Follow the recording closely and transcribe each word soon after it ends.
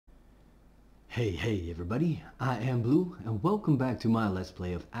Hey everybody, I am Blue and welcome back to my Let's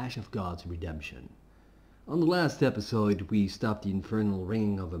Play of Ash of God's Redemption. On the last episode we stopped the infernal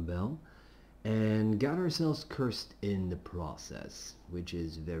ringing of a bell and got ourselves cursed in the process, which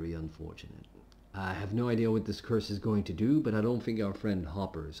is very unfortunate. I have no idea what this curse is going to do, but I don't think our friend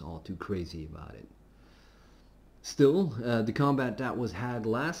Hopper is all too crazy about it. Still, the combat that was had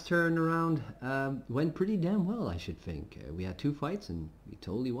last turn around went pretty damn well, I should think. We had 2 fights and we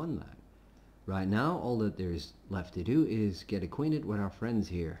totally won that. Right now, all that there's left to do is get acquainted with our friends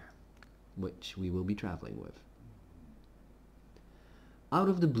here, which we will be traveling with. Out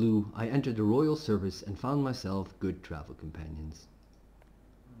of the blue, I entered the royal service and found myself good travel companions.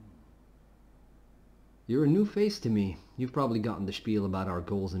 You're a new face to me. You've probably gotten the spiel about our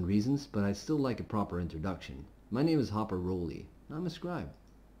goals and reasons, but I'd still like a proper introduction. My name is Hopper Rowley. I'm a scribe.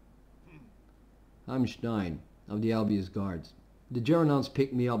 I'm Stein, of the Albius Guards. The Geronauts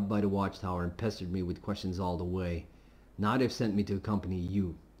picked me up by the watchtower and pestered me with questions all the way. Now they've sent me to accompany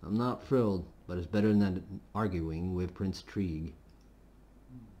you. I'm not thrilled, but it's better than arguing with Prince Trieg.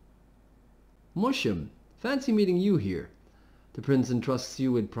 Musham, fancy meeting you here. The prince entrusts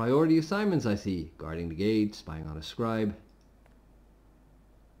you with priority assignments, I see. Guarding the gate, spying on a scribe.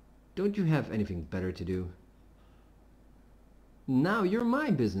 Don't you have anything better to do? Now you're my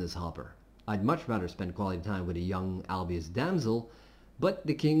business, Hopper. I'd much rather spend quality time with a young Albius damsel, but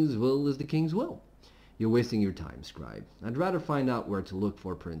the king's will is the king's will. You're wasting your time, scribe. I'd rather find out where to look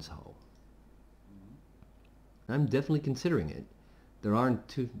for Prince Ho. I'm definitely considering it. There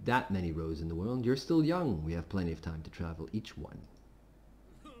aren't that many roads in the world. You're still young. We have plenty of time to travel each one.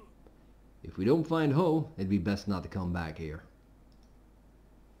 If we don't find Ho, it'd be best not to come back here.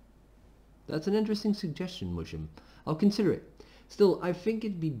 That's an interesting suggestion, Musham. I'll consider it. Still, I think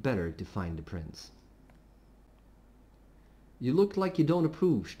it'd be better to find the prince. You look like you don't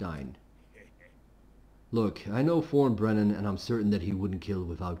approve, Stein. Look, I know Thornbrennan, and I'm certain that he wouldn't kill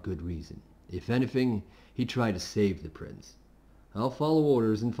without good reason. If anything, he'd try to save the prince. I'll follow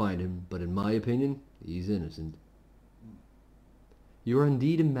orders and find him, but in my opinion, he's innocent. You are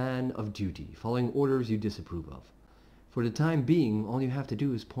indeed a man of duty, following orders you disapprove of. For the time being, all you have to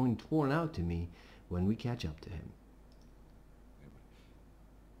do is point Thorn out to me when we catch up to him.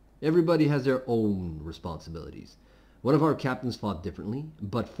 Everybody has their own responsibilities. One of our captains fought differently,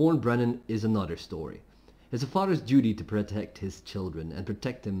 but Thornbrennan is another story. It's a father's duty to protect his children, and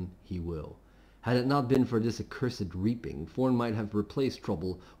protect them he will. Had it not been for this accursed reaping, Thorn might have replaced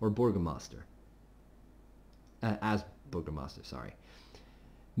Trouble or Burgomaster. As Burgomaster, sorry.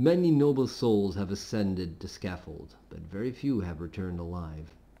 Many noble souls have ascended the scaffold, but very few have returned alive.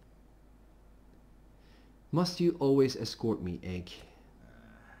 Must you always escort me, Egg?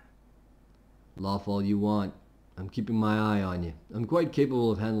 Laugh all you want. I'm keeping my eye on you. I'm quite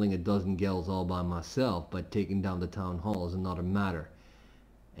capable of handling a dozen gals all by myself, but taking down the town hall is another matter.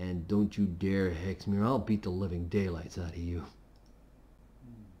 And don't you dare hex me or I'll beat the living daylights out of you.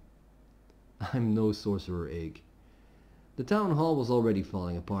 I'm no sorcerer, Egg. The town hall was already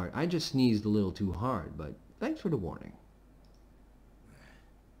falling apart. I just sneezed a little too hard, but thanks for the warning.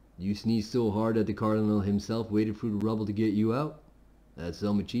 You sneezed so hard that the cardinal himself waded through the rubble to get you out? That's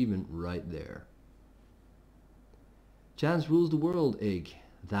some achievement right there. Chance rules the world, Egg.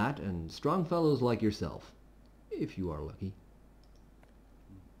 That and strong fellows like yourself. If you are lucky.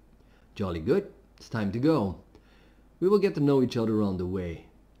 Jolly good. It's time to go. We will get to know each other on the way.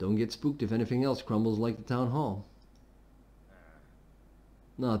 Don't get spooked if anything else crumbles like the town hall.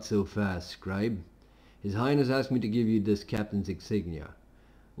 Not so fast, scribe. His Highness asked me to give you this captain's insignia.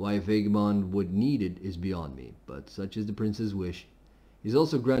 Why a vagabond would need it is beyond me, but such is the prince's wish. He's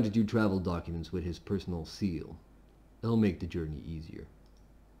also granted you travel documents with his personal seal. It'll make the journey easier.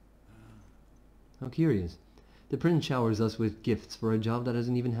 How curious. The prince showers us with gifts for a job that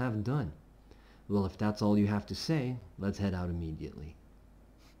isn't even half done. Well, if that's all you have to say, let's head out immediately.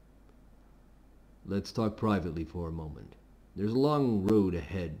 Let's talk privately for a moment. There's a long road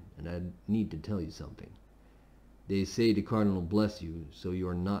ahead, and I need to tell you something. They say the cardinal bless you, so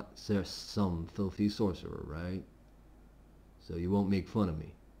you're not some filthy sorcerer, right? So you won't make fun of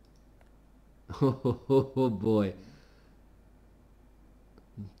me. Oh boy.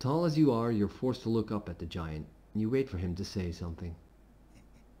 Tall as you are, you're forced to look up at the giant. You wait for him to say something.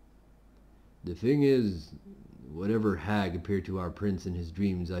 The thing is, whatever hag appeared to our prince in his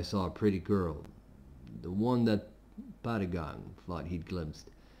dreams, I saw a pretty girl. The one that Patagang thought he'd glimpsed.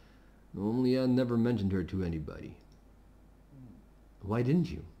 Only I never mentioned her to anybody. Why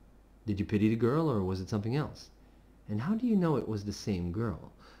didn't you? Did you pity the girl, or was it something else? And how do you know it was the same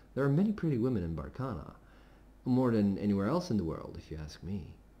girl? There are many pretty women in Barkana. More than anywhere else in the world, if you ask me.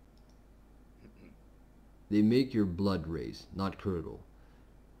 They make your blood race, not curdle.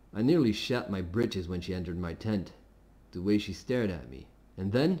 I nearly shat my britches when she entered my tent, the way she stared at me.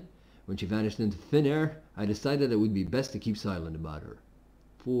 And then, when she vanished into thin air, I decided it would be best to keep silent about her,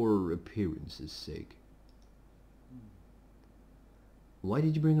 for appearance's sake. Why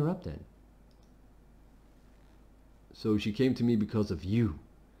did you bring her up then? So she came to me because of you.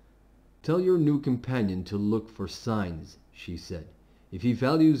 Tell your new companion to look for signs, she said. If he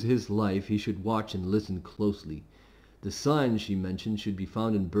values his life, he should watch and listen closely. The signs she mentioned should be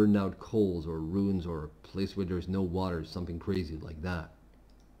found in burned out coals or ruins or a place where there's no water, something crazy like that.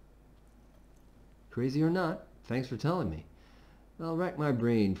 Crazy or not, thanks for telling me. I'll rack my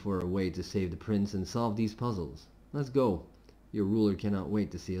brain for a way to save the prince and solve these puzzles. Let's go. Your ruler cannot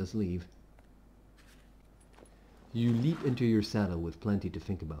wait to see us leave. You leap into your saddle with plenty to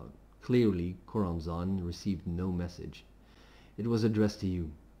think about. Clearly, Choronzon received no message. It was addressed to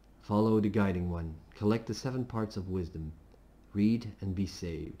you. Follow the guiding one. Collect the 7 parts of wisdom. Read and be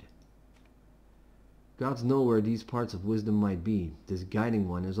saved. Gods know where these parts of wisdom might be. This guiding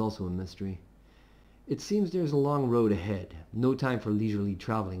one is also a mystery. It seems there's a long road ahead. No time for leisurely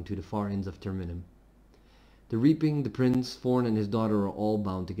traveling to the far ends of Terminum. The reaping, the prince, Thorn and his daughter are all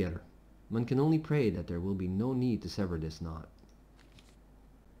bound together. One can only pray that there will be no need to sever this knot.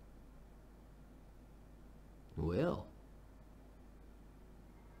 Well.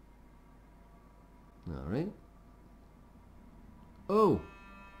 Alright. Oh!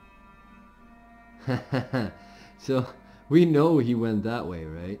 So, we know he went that way,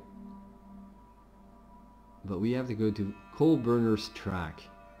 right? But we have to go to Coal Burner's track.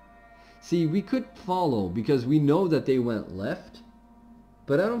 See, we could follow because we know that they went left.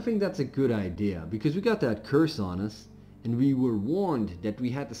 But I don't think that's a good idea because we got that curse on us. And we were warned that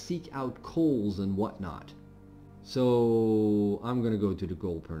we had to seek out coals and whatnot. So, I'm gonna go to the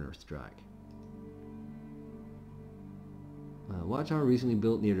Coal Burner's track. Watch our recently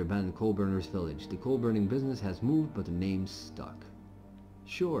built near the abandoned coal burners village. The coal burning business has moved, but the name's stuck.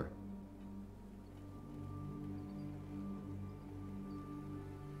 Sure.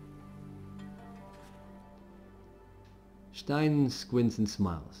 Stein squints and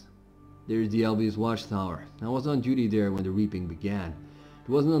smiles. There's the Albius watchtower. I was on duty there when the reaping began. It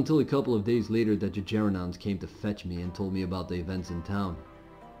wasn't until a couple of days later that the Geronons came to fetch me and told me about the events in town.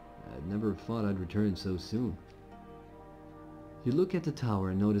 I'd never thought I'd return so soon. You look at the tower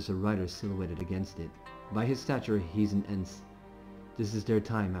and notice a rider silhouetted against it. By his stature, he's an Ents. This is their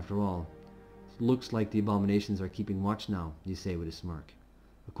time, after all. It looks like the abominations are keeping watch now, you say with a smirk.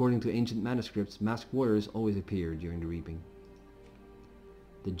 According to ancient manuscripts, masked warriors always appear during the reaping.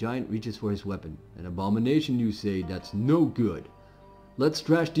 The giant reaches for his weapon. An abomination, you say? That's no good. Let's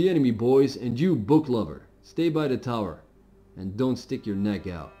trash the enemy, boys, and you, book lover, stay by the tower, and don't stick your neck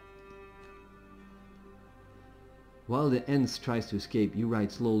out. While the Ents tries to escape, you ride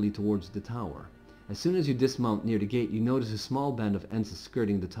slowly towards the tower. As soon as you dismount near the gate, you notice a small band of Ents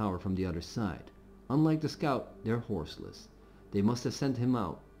skirting the tower from the other side. Unlike the scout, they're horseless. They must have sent him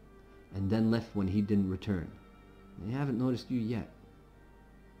out, and then left when he didn't return. They haven't noticed you yet.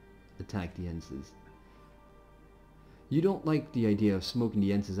 Attack the Ents. You don't like the idea of smoking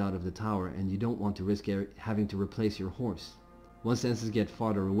the Ents out of the tower, and you don't want to risk having to replace your horse. Once the Ents get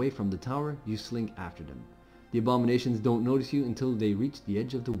farther away from the tower, you slink after them. The abominations don't notice you until they reach the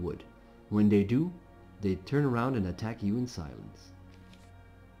edge of the wood. When they do, they turn around and attack you in silence.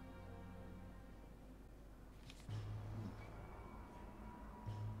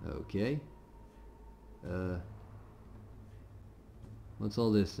 Okay. What's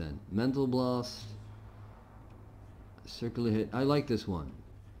all this then? Mental blast. Circular hit. I like this one.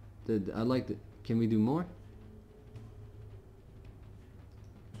 I like the... Can we do more?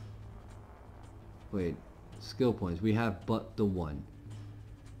 Wait. Skill points. We have but the one.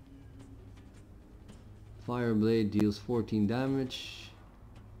 Fire blade deals 14 damage.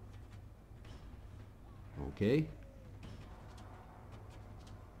 Okay.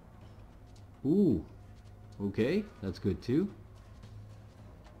 Ooh. Okay. That's good too.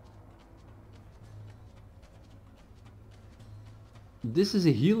 This is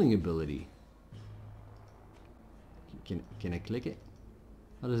a healing ability. Can I click it?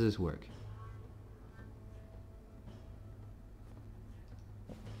 How does this work?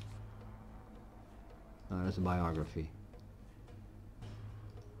 Oh, that's a biography.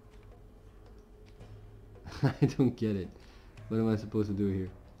 I don't get it. What am I supposed to do here?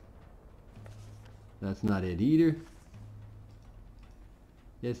 That's not it either.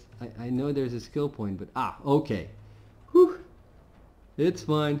 Yes, I know there's a skill point, but... Ah, okay. Whew. It's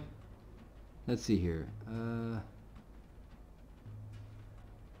fine. Let's see here.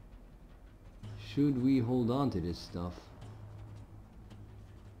 should we hold on to this stuff?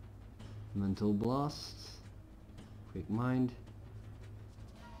 Mental blasts. Quick mind.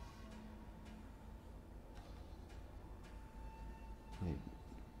 Wait.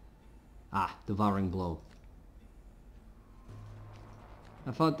 Ah, devouring blow.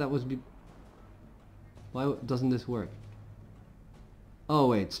 I thought that was why doesn't this work? Oh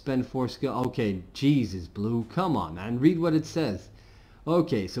wait, spend 4 skill. Okay, Jesus, Blue, come on, man. Read what it says.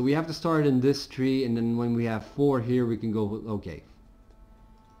 Okay, so we have to start in this tree, and then when we have 4 here, we can go. Okay,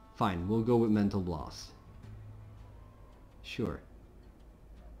 fine. We'll go with mental blast. Sure.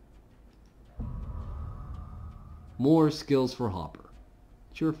 More skills for Hopper.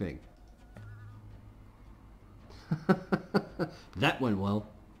 Sure thing. That went well.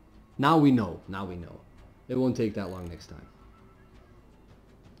 Now we know. Now we know. It won't take that long next time.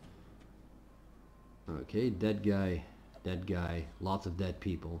 Okay, dead guy. Dead guy. Lots of dead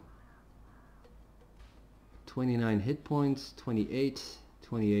people. 29 hit points. 28.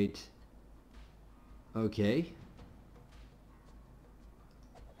 28. Okay.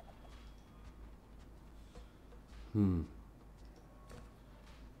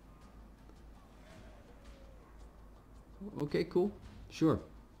 Okay, cool. Sure.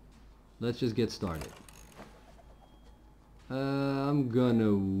 Let's just get started. I'm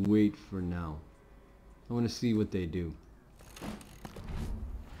gonna wait for now. I want to see what they do.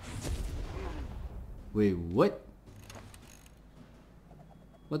 Wait, what?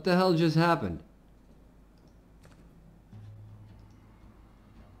 What the hell just happened?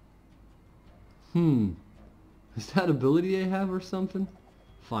 Is that ability I have or something?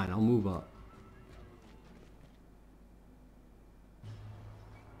 Fine, I'll move up.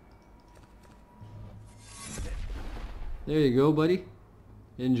 There you go, buddy.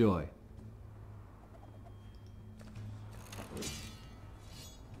 Enjoy.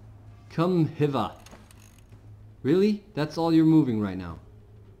 Come hither. Really? That's all you're moving right now?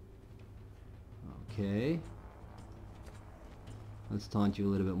 Okay. Let's taunt you a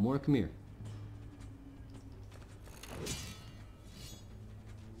little bit more. Come here.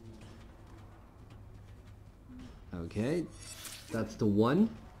 Okay. That's the one.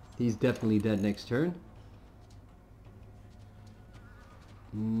 He's definitely dead next turn.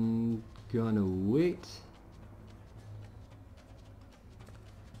 Gonna wait.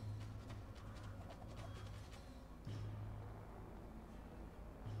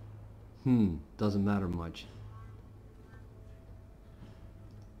 Doesn't matter much.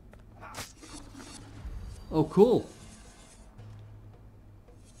 Oh, cool.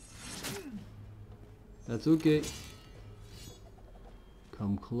 That's okay.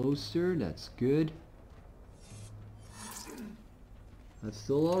 Come closer, that's good. That's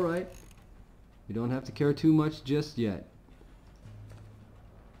still alright. You don't have to care too much just yet.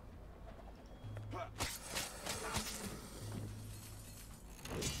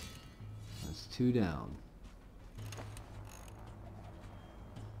 That's 2 down.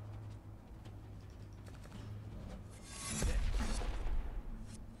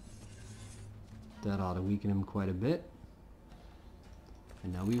 That ought to weaken him quite a bit.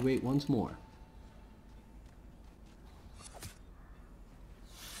 And now we wait once more.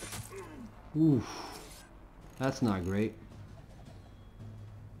 Oof. That's not great.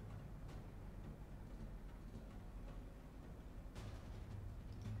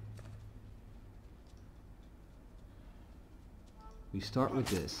 We start with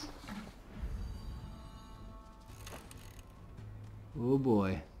this. Oh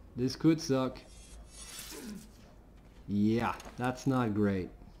boy. This could suck. Yeah, that's not great.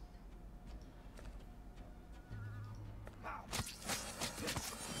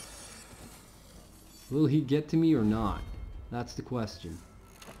 Will he get to me or not? That's the question.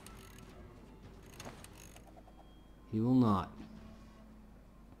 He will not.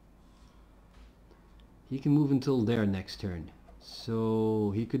 He can move until there next turn.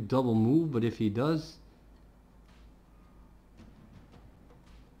 So he could double move, but if he does...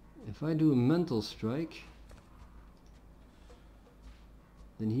 If I do a mental strike...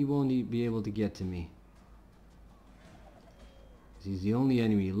 then he won't be able to get to me. He's the only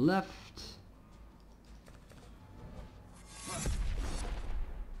enemy left.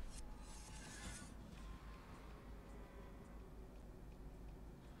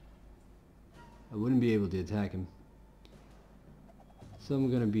 I wouldn't be able to attack him. So I'm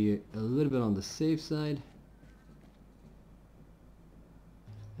going to be a little bit on the safe side.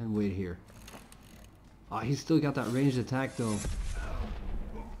 And wait here. Oh, he's still got that ranged attack though.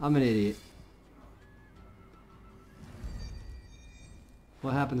 I'm an idiot.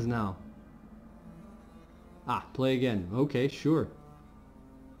 What happens now? Ah, play again. Okay, sure.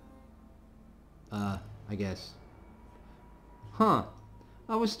 I guess. Huh.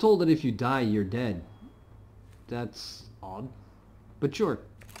 I was told that if you die, you're dead. That's odd. But sure.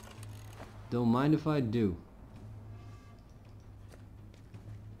 Don't mind if I do.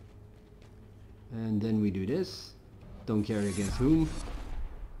 And then we do this. Don't carry against whom.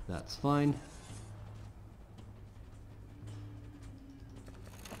 That's fine.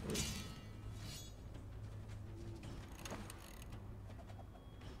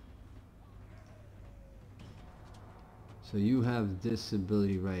 So you have this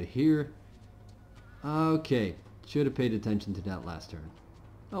ability right here. Okay. Should have paid attention to that last turn.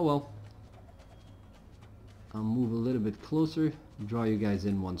 Oh well. I'll move a little bit closer. Draw you guys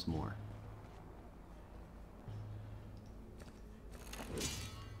in once more.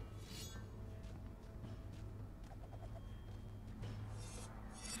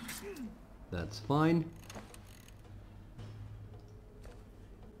 That's fine.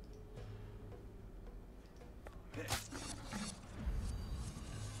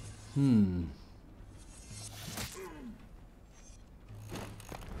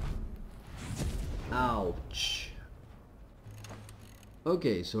 Ouch.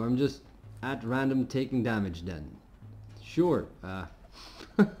 Okay, so I'm just at random taking damage then. Sure.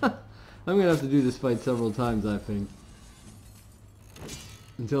 I'm gonna have to do this fight several times, I think.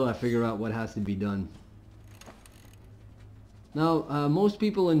 Until I figure out what has to be done. Now, most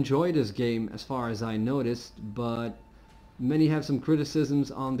people enjoy this game as far as I noticed, but many have some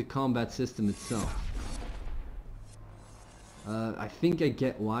criticisms on the combat system itself. I think I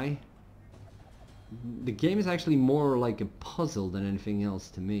get why. The game is actually more like a puzzle than anything else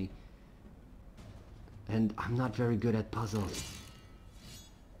to me. And I'm not very good at puzzles.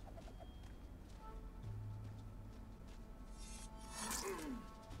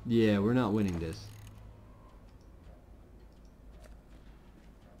 Yeah, we're not winning this.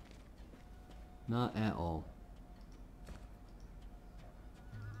 Not at all.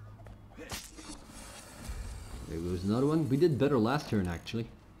 There goes another one. We did better last turn, actually.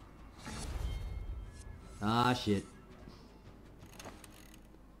 Ah, shit.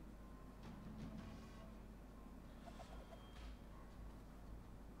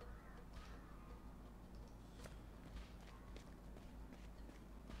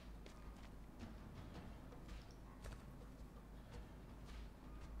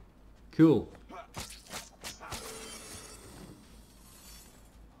 Cool.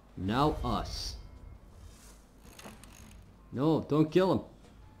 Now us. No, don't kill him.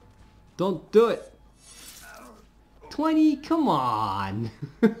 Don't do it. 20, come on.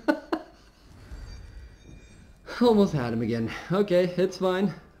 Almost had him again. Okay, it's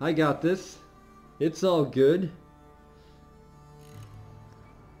fine. I got this. It's all good.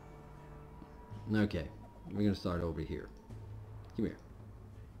 Okay, we're gonna start over here. Come here.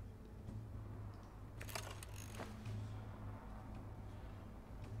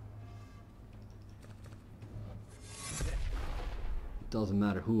 Doesn't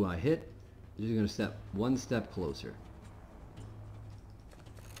matter who I hit. I'm just gonna step one step closer.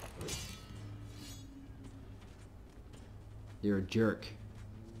 You're a jerk.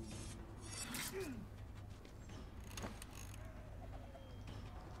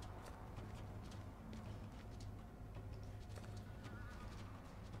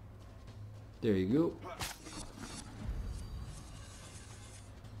 There you go.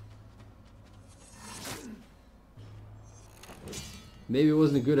 Maybe it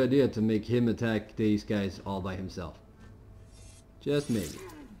wasn't a good idea to make him attack these guys all by himself. Just maybe.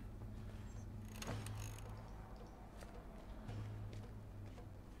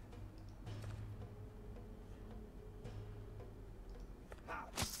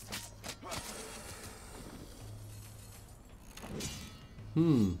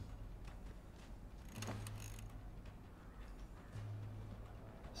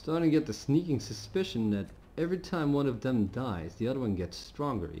 Starting to get the sneaking suspicion that every time one of them dies, the other one gets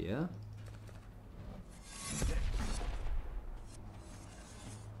stronger, yeah?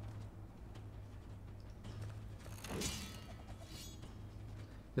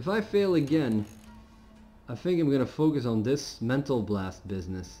 If I fail again, I think I'm gonna focus on this mental blast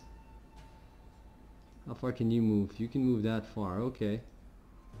business. How far can you move? You can move that far, okay.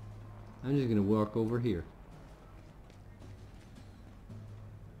 I'm just gonna walk over here.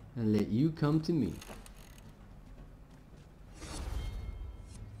 And let you come to me.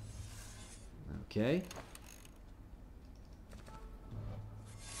 Okay.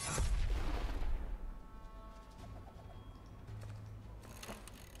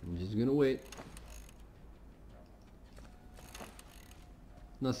 I'm just gonna wait.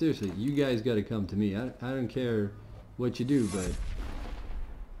 No, seriously, you guys gotta come to me. I don't care what you do, but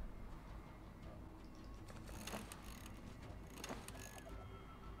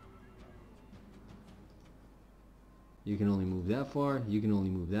You can only move that far. You can only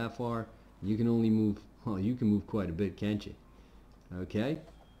move that far. You can only move... Oh, you can move quite a bit, can't you? Okay.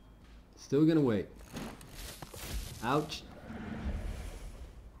 Still gonna wait. Ouch.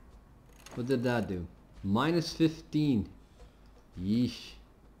 What did that do? Minus 15. Yeesh.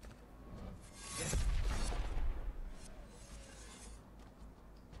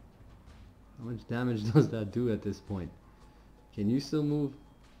 How much damage does that do at this point? Can you still move?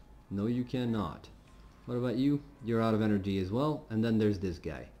 No, you cannot. What about you? You're out of energy as well. And then there's this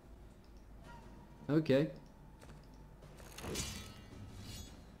guy. Okay.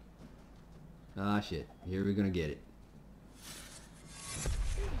 Ah, shit. Here we're gonna get it.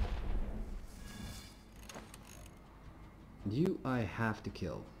 You I have to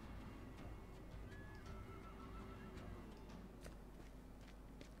kill.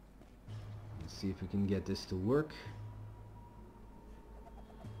 Let's see if we can get this to work.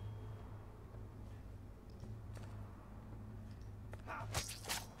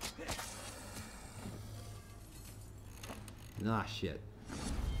 Ah, shit.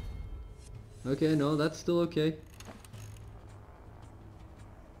 Okay, no, that's still okay.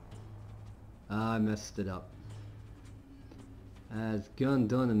 I messed it up. It's gone,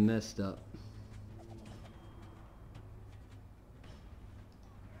 done, and messed up.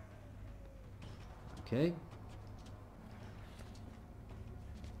 Okay.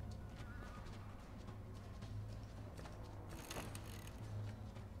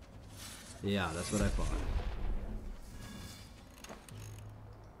 Yeah, that's what I thought.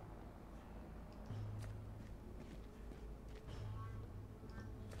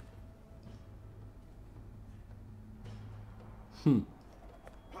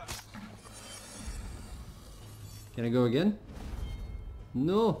 Can I go again?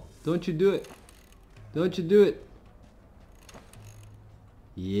 No, don't you do it. Don't you do it.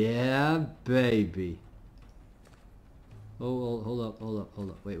 Yeah, baby. Oh, hold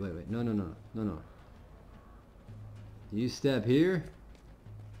up. Wait. No. You step here.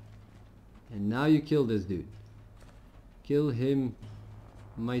 And now you kill this dude. Kill him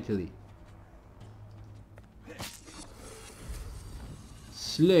mightily.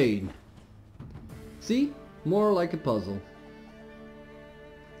 Slain. See? More like a puzzle.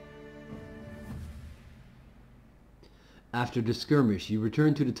 After the skirmish, you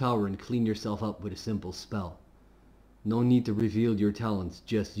return to the tower and clean yourself up with a simple spell. No need to reveal your talents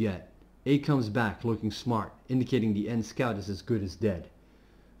just yet. A comes back looking smart, indicating the end scout is as good as dead.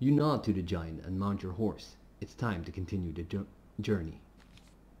 You nod to the giant and mount your horse. It's time to continue the journey.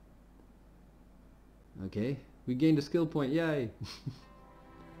 Okay, we gained a skill point, yay!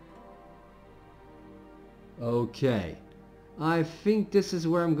 Okay, I think this is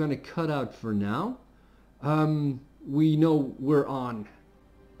where I'm gonna cut out for now. We know we're on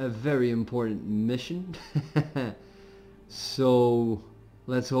a very important mission. So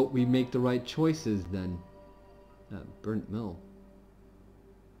let's hope we make the right choices then. Burnt mill.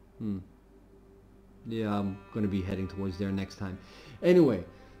 Yeah, I'm gonna be heading towards there next time. Anyway,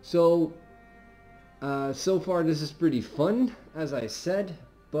 so so far this is pretty fun, as I said,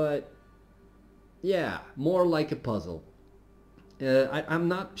 but yeah, more like a puzzle. I'm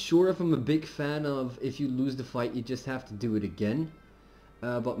not sure if I'm a big fan of if you lose the fight you just have to do it again.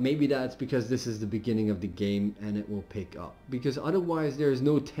 But maybe that's because this is the beginning of the game and it will pick up. Because otherwise there's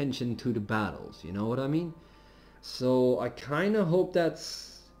no tension to the battles, you know what I mean? So I kind of hope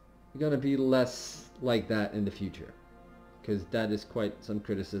that's gonna be less like that in the future. Because that is quite some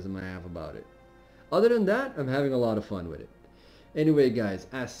criticism I have about it. Other than that, I'm having a lot of fun with it. Anyway guys,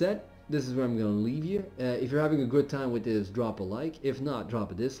 as said, this is where I'm going to leave you. If you're having a good time with this, drop a like. If not, drop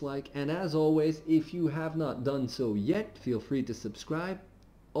a dislike. And as always, if you have not done so yet, feel free to subscribe.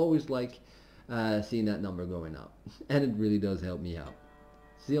 Always like seeing that number going up. And it really does help me out.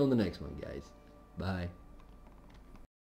 See you on the next one, guys. Bye.